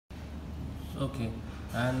Okay,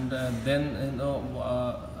 and then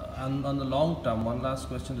on the long term, one last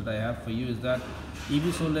question that I have for you is that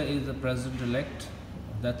Ibu Sole is the president-elect.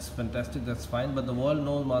 That's fantastic. That's fine. But the world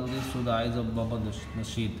knows Maldives through the eyes of Mohammad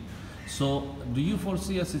Nasheed. So, do you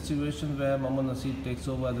foresee a situation where Mohammad Nasheed takes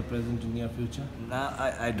over as the president in near future? No,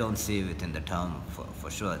 I don't see it in the term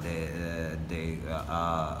for sure. They've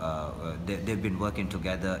been working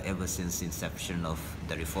together ever since inception of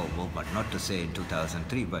the reform movement. Not to say in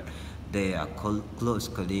 2003, but they are close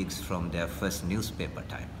colleagues from their first newspaper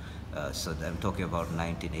time. So I'm talking about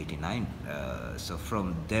 1989. So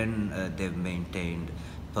from then they've maintained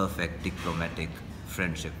perfect diplomatic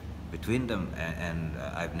friendship between them, and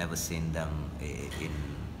I've never seen them in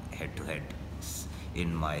head-to-head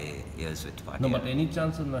in my years with party. No, but any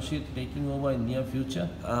chance of Nasheed taking over in near future?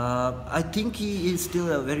 I think he is still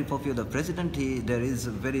a very popular president. There is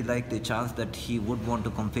a very likely chance that he would want to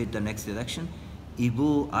compete the next election.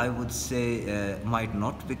 Ibu, I would say, might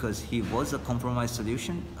not, because he was a compromise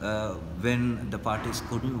solution when the parties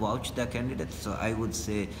couldn't vouch their candidates. So I would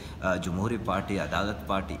say Jamhuri Party, Adalat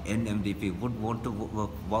Party and MDP would want to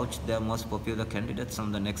vouch their most popular candidates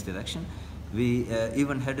on the next election. We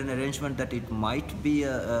even had an arrangement that it might be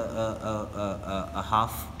a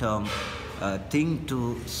half-term thing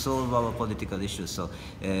to solve our political issues. So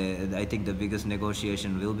I think the biggest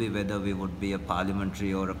negotiation will be whether we would be a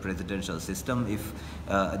parliamentary or a presidential system. If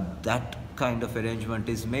that kind of arrangement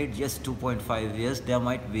is made, yes, 2.5 years, there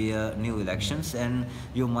might be new elections, and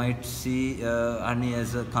you might see Ani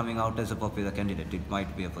as coming out as a popular candidate. It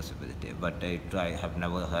might be a possibility, but I have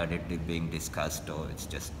never heard it being discussed, or it's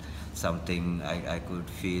just something I could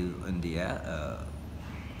feel in the air.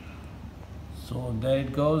 So there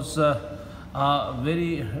it goes. A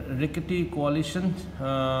very rickety coalition.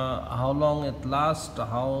 How long it lasts,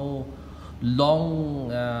 how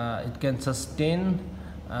long it can sustain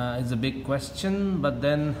is a big question. But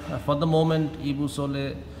then for the moment, Ibu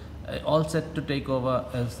Sole all set to take over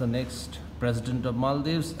as the next president of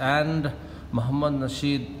Maldives, and Mohammad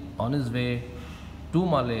Nasheed on his way to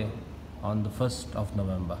Malé on the 1st of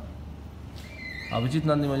November. Abhijit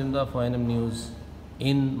Nandi Majumdar for NM News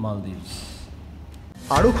in Maldives.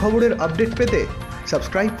 আরও খবরের update পেতে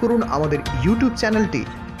subscribe করুন আমাদের YouTube চ্যানেলটি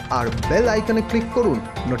আর bell আইকনে click করুন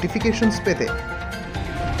notifications পেতে।